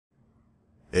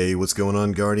Hey, what's going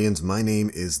on, Guardians? My name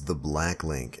is the Black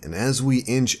Link, and as we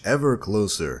inch ever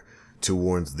closer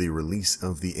towards the release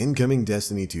of the incoming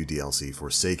Destiny 2 DLC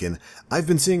Forsaken, I've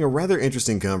been seeing a rather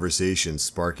interesting conversation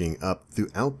sparking up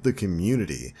throughout the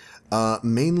community,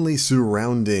 mainly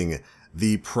surrounding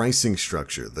the pricing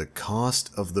structure, the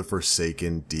cost of the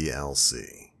Forsaken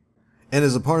DLC. And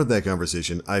as a part of that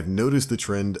conversation, I've noticed the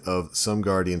trend of some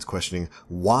Guardians questioning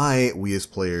why we as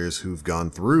players who've gone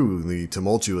through the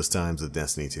tumultuous times of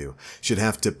Destiny 2 should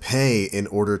have to pay in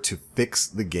order to fix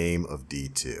the game of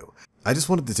D2. I just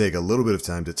wanted to take a little bit of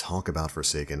time to talk about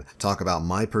Forsaken, talk about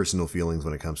my personal feelings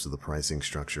when it comes to the pricing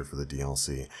structure for the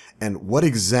DLC, and what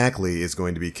exactly is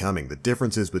going to be coming, the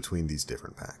differences between these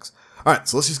different packs. Alright,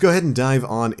 so let's just go ahead and dive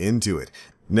on into it.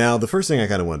 Now, the first thing I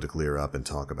kind of wanted to clear up and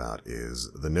talk about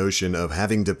is the notion of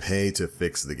having to pay to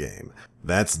fix the game.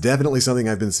 That's definitely something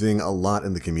I've been seeing a lot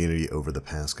in the community over the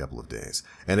past couple of days.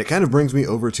 And it kind of brings me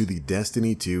over to the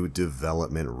Destiny 2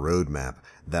 development roadmap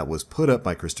that was put up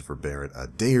by Christopher Barrett a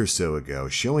day or so ago,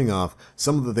 showing off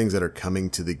some of the things that are coming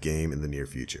to the game in the near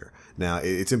future. Now,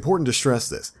 it's important to stress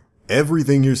this.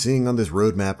 Everything you're seeing on this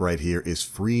roadmap right here is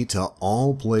free to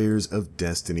all players of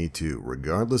Destiny 2,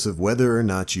 regardless of whether or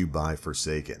not you buy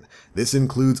Forsaken. This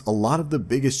includes a lot of the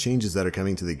biggest changes that are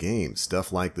coming to the game,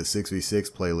 stuff like the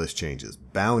 6v6 playlist changes,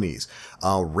 bounties,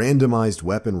 randomized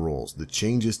weapon rolls, the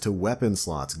changes to weapon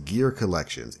slots, gear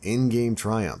collections, in-game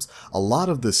triumphs. A lot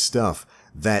of the stuff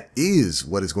that is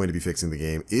what is going to be fixing the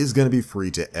game is going to be free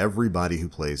to everybody who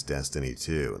plays Destiny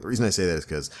 2. And the reason I say that is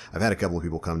because I've had a couple of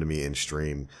people come to me in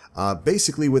stream,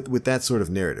 basically with that sort of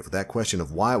narrative, with that question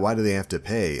of why do they have to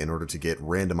pay in order to get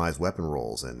randomized weapon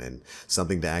rolls and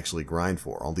something to actually grind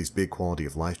for, all these big quality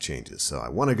of life changes. So I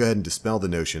want to go ahead and dispel the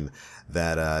notion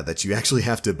that you actually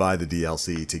have to buy the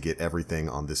DLC to get everything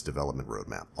on this development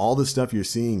roadmap. All the stuff you're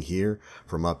seeing here,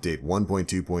 from update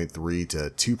 1.2.3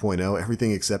 to 2.0,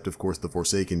 everything except, of course, the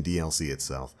Forsaken DLC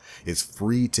itself, is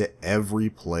free to every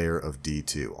player of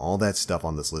D2. All that stuff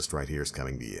on this list right here is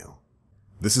coming to you.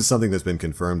 This is something that's been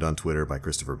confirmed on Twitter by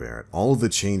Christopher Barrett. All of the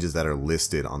changes that are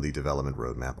listed on the development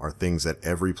roadmap are things that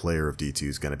every player of D2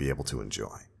 is going to be able to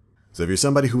enjoy. So if you're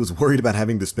somebody who was worried about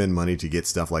having to spend money to get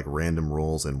stuff like random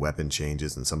rolls and weapon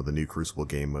changes and some of the new Crucible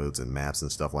game modes and maps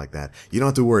and stuff like that, you don't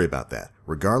have to worry about that.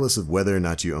 Regardless of whether or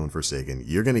not you own Forsaken,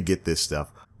 you're going to get this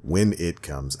stuff when it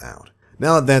comes out.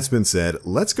 Now that that's been said,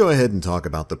 let's go ahead and talk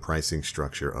about the pricing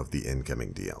structure of the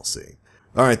incoming DLC.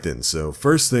 Alright then, so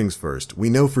first things first, we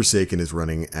know Forsaken is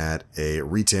running at a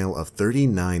retail of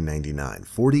 $39.99,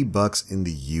 $40 in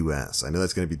the US. I know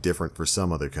that's going to be different for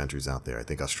some other countries out there. I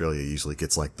think Australia usually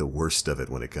gets like the worst of it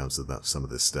when it comes to some of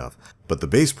this stuff. But the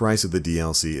base price of the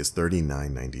DLC is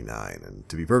 $39.99, and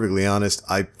to be perfectly honest,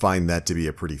 I find that to be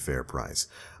a pretty fair price.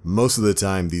 Most of the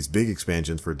time, these big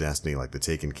expansions for Destiny like the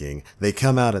Taken King, they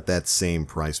come out at that same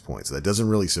price point, so that doesn't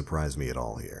really surprise me at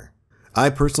all here. I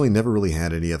personally never really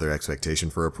had any other expectation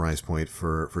for a price point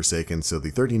for Forsaken, so the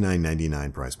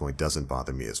 $39.99 price point doesn't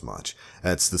bother me as much.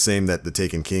 That's the same that the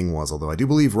Taken King was, although I do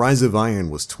believe Rise of Iron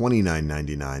was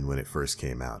 $29.99 when it first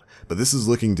came out. But this is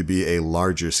looking to be a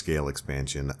larger scale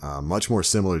expansion, much more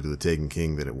similar to the Taken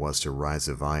King than it was to Rise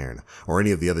of Iron, or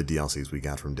any of the other DLCs we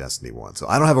got from Destiny 1. So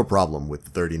I don't have a problem with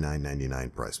the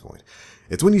 $39.99 price point.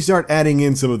 It's when you start adding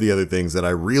in some of the other things that I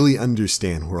really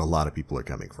understand where a lot of people are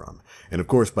coming from. And of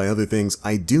course, by other things,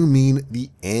 I do mean the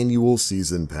annual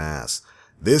season pass.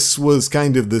 This was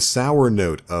kind of the sour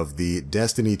note of the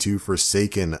Destiny 2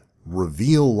 Forsaken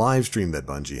reveal livestream that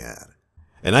Bungie had.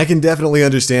 And I can definitely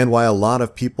understand why a lot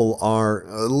of people are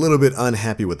a little bit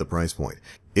unhappy with the price point.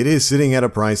 It is sitting at a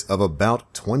price of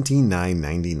about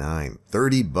 $29.99,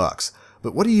 $30.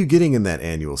 But what are you getting in that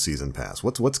annual season pass?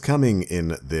 What's coming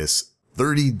in this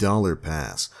 $30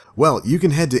 pass? Well, you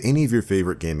can head to any of your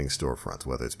favorite gaming storefronts,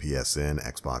 whether it's PSN,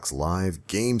 Xbox Live,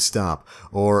 GameStop,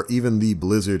 or even the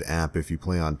Blizzard app if you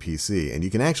play on PC, and you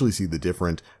can actually see the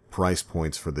different price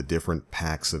points for the different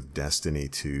packs of Destiny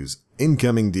 2's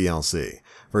incoming DLC.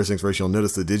 First things first, you'll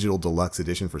notice the Digital Deluxe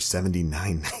Edition for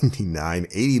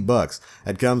 $79.99, $80.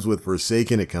 That comes with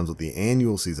Forsaken, it comes with the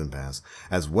annual season pass,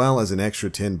 as well as an extra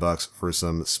 $10 for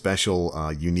some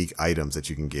special unique items that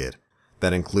you can get.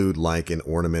 That include like an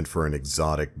ornament for an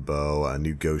exotic bow, a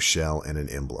new ghost shell, and an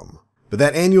emblem. But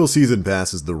that annual season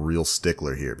pass is the real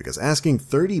stickler here, because asking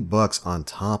 $30 on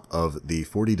top of the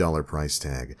 $40 price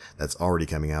tag that's already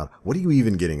coming out, what are you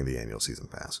even getting in the annual season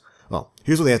pass? Well,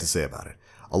 here's what they have to say about it.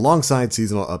 Alongside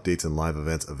seasonal updates and live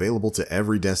events available to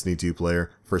every Destiny 2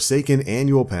 player, Forsaken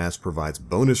Annual Pass provides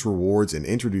bonus rewards and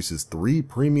introduces 3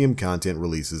 premium content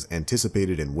releases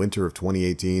anticipated in winter of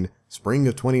 2018, spring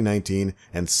of 2019,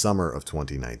 and summer of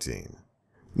 2019.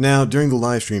 Now, during the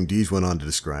live stream, Deej went on to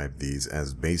describe these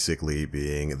as basically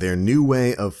being their new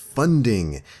way of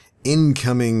funding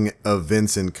incoming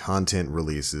events and content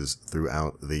releases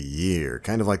throughout the year.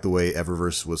 Kind of like the way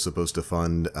Eververse was supposed to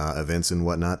fund events and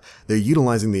whatnot. They're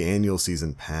utilizing the annual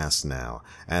season pass now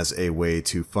as a way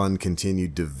to fund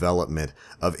continued development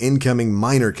of incoming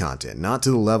minor content, not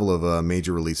to the level of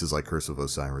major releases like Curse of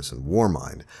Osiris and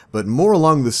Warmind, but more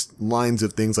along the lines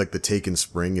of things like the Taken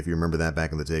Spring, if you remember that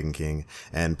back in the Taken King,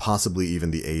 and possibly even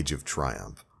the Age of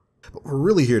Triumph. What we're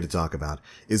really here to talk about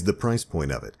is the price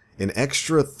point of it. An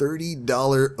extra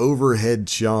 $30 overhead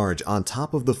charge on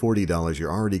top of the $40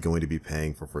 you're already going to be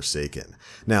paying for Forsaken.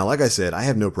 Now, like I said, I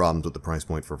have no problems with the price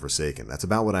point for Forsaken. That's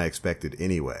about what I expected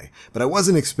anyway. But I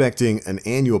wasn't expecting an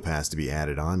annual pass to be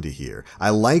added onto here. I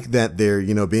like that they're,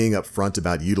 being upfront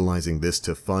about utilizing this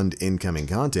to fund incoming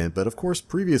content, but of course,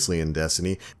 previously in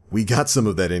Destiny, we got some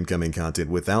of that incoming content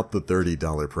without the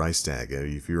 $30 price tag.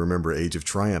 If you remember Age of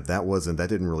Triumph, that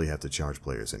didn't really have to charge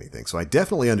players anything. So I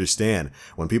definitely understand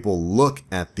when people look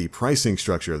at the pricing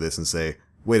structure of this and say,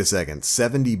 wait a second,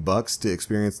 $70 to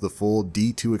experience the full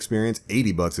D2 experience,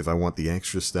 $80 if I want the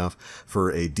extra stuff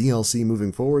for a DLC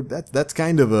moving forward. That's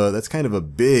kind of a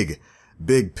big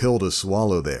pill to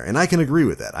swallow there. And I can agree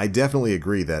with that. I definitely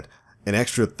agree that an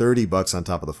extra $30 on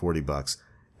top of the $40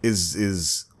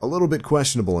 is a little bit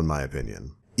questionable in my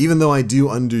opinion. Even though I do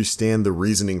understand the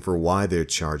reasoning for why they're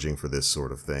charging for this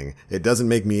sort of thing, it doesn't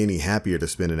make me any happier to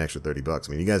spend an extra $30.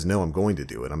 I mean, you guys know I'm going to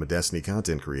do it. I'm a Destiny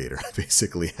content creator. I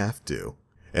basically have to.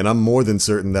 And I'm more than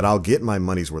certain that I'll get my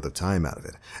money's worth of time out of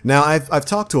it. Now, I've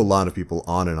talked to a lot of people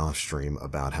on and off stream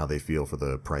about how they feel for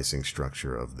the pricing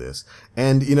structure of this.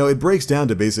 And, it breaks down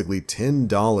to basically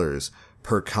 $10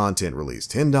 per content release.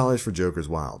 $10 for Joker's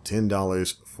Wild,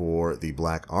 $10 for the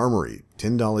Black Armory,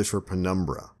 $10 for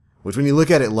Penumbra. Which when you look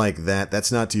at it like that,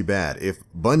 that's not too bad. If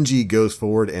Bungie goes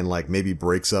forward and maybe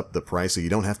breaks up the price so you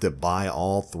don't have to buy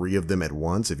all three of them at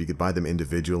once, if you could buy them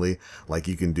individually like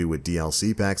you can do with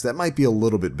DLC packs, that might be a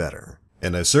little bit better.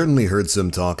 And I certainly heard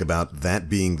some talk about that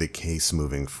being the case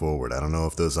moving forward. I don't know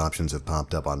if those options have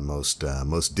popped up on most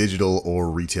digital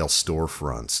or retail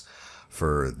storefronts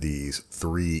for these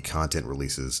 3 content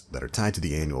releases that are tied to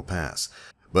the annual pass.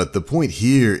 But the point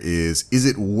here is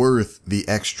it worth the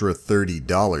extra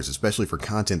 $30, especially for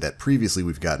content that previously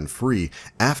we've gotten free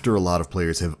after a lot of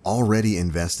players have already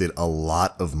invested a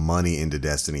lot of money into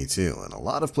Destiny 2? And a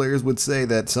lot of players would say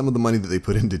that some of the money that they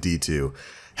put into D2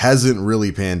 hasn't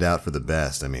really panned out for the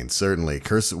best. I mean, certainly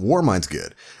Warmind's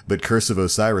good, but Curse of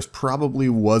Osiris probably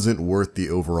wasn't worth the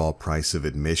overall price of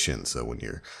admission. So when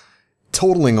you're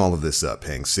totaling all of this up,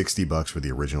 paying $60 for the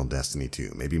original Destiny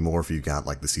 2, maybe more if you got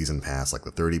the season pass,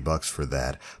 the $30 for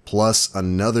that, plus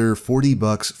another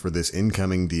 $40 for this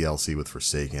incoming DLC with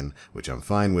Forsaken, which I'm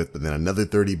fine with, but then another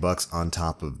 $30 on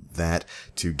top of that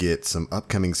to get some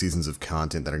upcoming seasons of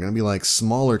content that are going to be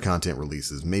smaller content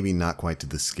releases, maybe not quite to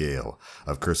the scale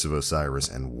of Curse of Osiris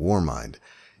and Warmind.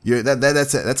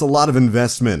 That's a lot of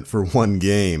investment for one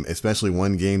game, especially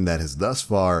one game that has thus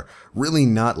far really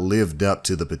not lived up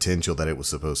to the potential that it was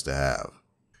supposed to have.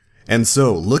 And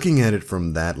so, looking at it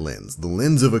from that lens, the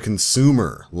lens of a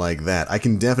consumer like that, I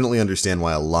can definitely understand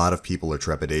why a lot of people are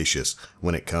trepidatious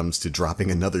when it comes to dropping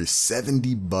another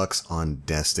 $70 on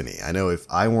Destiny. I know if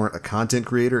I weren't a content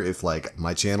creator, if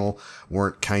my channel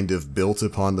weren't kind of built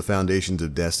upon the foundations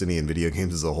of Destiny and video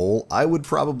games as a whole, I would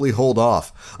probably hold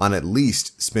off on at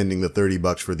least spending the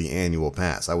 $30 for the annual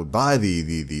pass. I would buy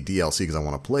the DLC because I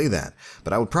want to play that,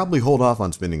 but I would probably hold off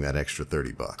on spending that extra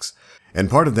 $30. And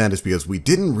part of that is because we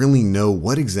didn't really know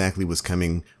what exactly was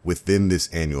coming within this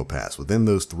annual pass, within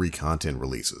those 3 content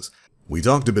releases. We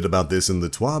talked a bit about this in the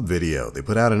EotW video. They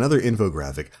put out another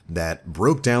infographic that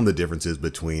broke down the differences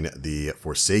between the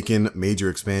Forsaken major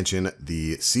expansion,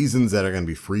 the seasons that are going to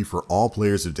be free for all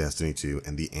players of Destiny 2,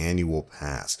 and the annual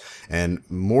pass. And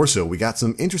more so, we got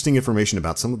some interesting information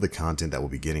about some of the content that we'll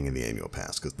be getting in the annual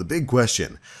pass. Because the big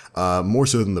question, more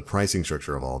so than the pricing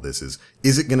structure of all this, is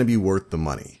it going to be worth the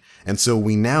money? And so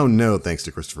we now know, thanks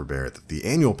to Christopher Barrett, that the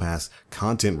annual pass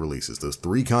content releases, those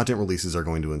 3 content releases are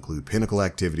going to include pinnacle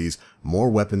activities,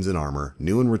 more weapons and armor,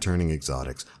 new and returning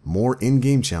exotics, more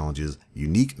in-game challenges,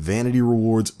 unique vanity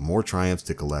rewards, more triumphs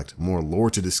to collect, more lore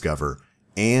to discover,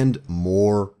 and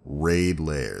more raid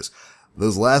lairs.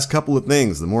 Those last couple of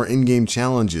things, the more in-game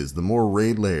challenges, the more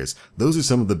raid lairs, those are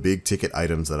some of the big ticket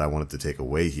items that I wanted to take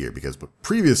away here, because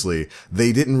previously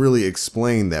they didn't really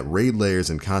explain that raid lairs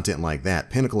and content like that,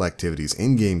 pinnacle activities,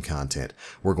 in-game content,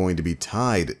 were going to be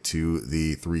tied to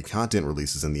the 3 content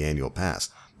releases in the annual pass.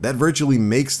 That virtually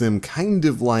makes them kind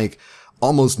of like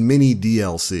almost mini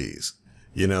DLCs.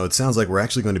 You know, it sounds like we're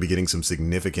actually going to be getting some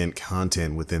significant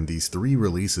content within these 3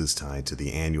 releases tied to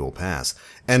the annual pass.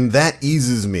 And that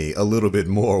eases me a little bit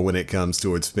more when it comes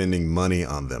towards spending money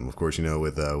on them. Of course, you know,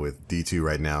 with D2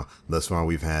 right now, thus far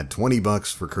we've had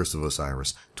 $20 for Curse of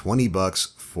Osiris,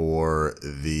 $20 for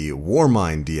the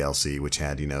Warmind DLC, which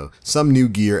had, you know, some new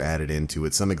gear added into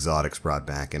it, some exotics brought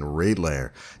back, and Raid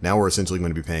Lair. Now we're essentially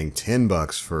going to be paying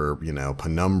 $10 for, you know,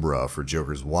 Penumbra, for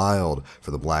Joker's Wild,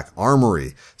 for the Black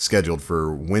Armory, scheduled for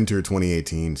winter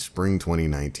 2018, spring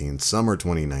 2019, summer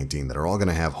 2019, that are all going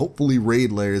to have hopefully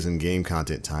raid lairs and game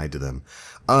content tied to them.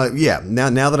 Yeah,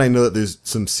 now that I know that there's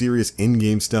some serious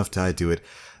in-game stuff tied to it,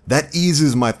 that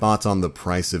eases my thoughts on the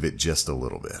price of it just a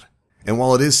little bit. And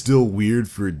while it is still weird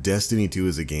for Destiny 2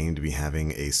 as a game to be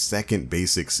having a second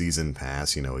basic season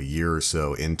pass, you know, a year or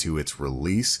so into its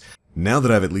release, now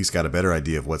that I've at least got a better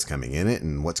idea of what's coming in it,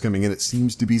 and what's coming in it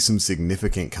seems to be some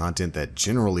significant content that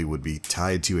generally would be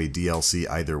tied to a DLC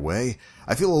either way,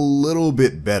 I feel a little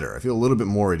bit better. I feel a little bit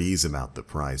more at ease about the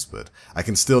price, but I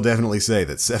can still definitely say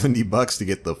that $70 to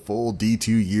get the full D2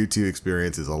 Year 2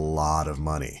 experience is a lot of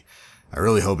money. I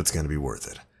really hope it's going to be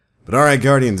worth it. But alright,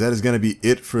 Guardians, that is going to be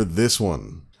it for this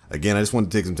one. Again, I just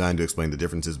wanted to take some time to explain the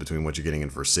differences between what you're getting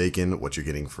in Forsaken, what you're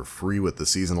getting for free with the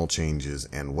seasonal changes,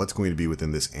 and what's going to be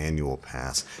within this annual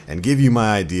pass, and give you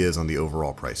my ideas on the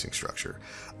overall pricing structure.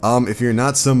 If you're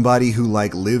not somebody who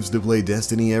lives to play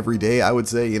Destiny every day, I would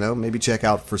say, you know, maybe check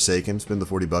out Forsaken, spend the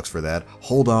 $40 for that,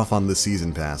 hold off on the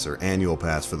season pass or annual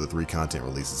pass for the 3 content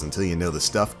releases until you know the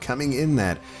stuff coming in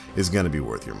that is going to be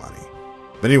worth your money.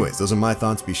 But anyways, those are my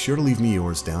thoughts. Be sure to leave me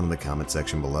yours down in the comment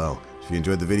section below. If you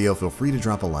enjoyed the video, feel free to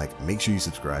drop a like, make sure you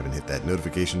subscribe and hit that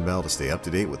notification bell to stay up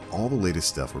to date with all the latest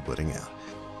stuff we're putting out.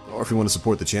 Or if you want to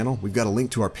support the channel, we've got a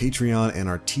link to our Patreon and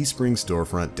our Teespring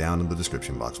storefront down in the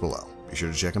description box below. Be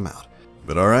sure to check them out.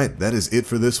 But alright, that is it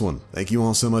for this one. Thank you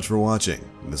all so much for watching.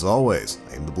 And as always,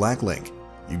 I am the Black Link.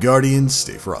 You Guardians,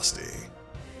 stay frosty.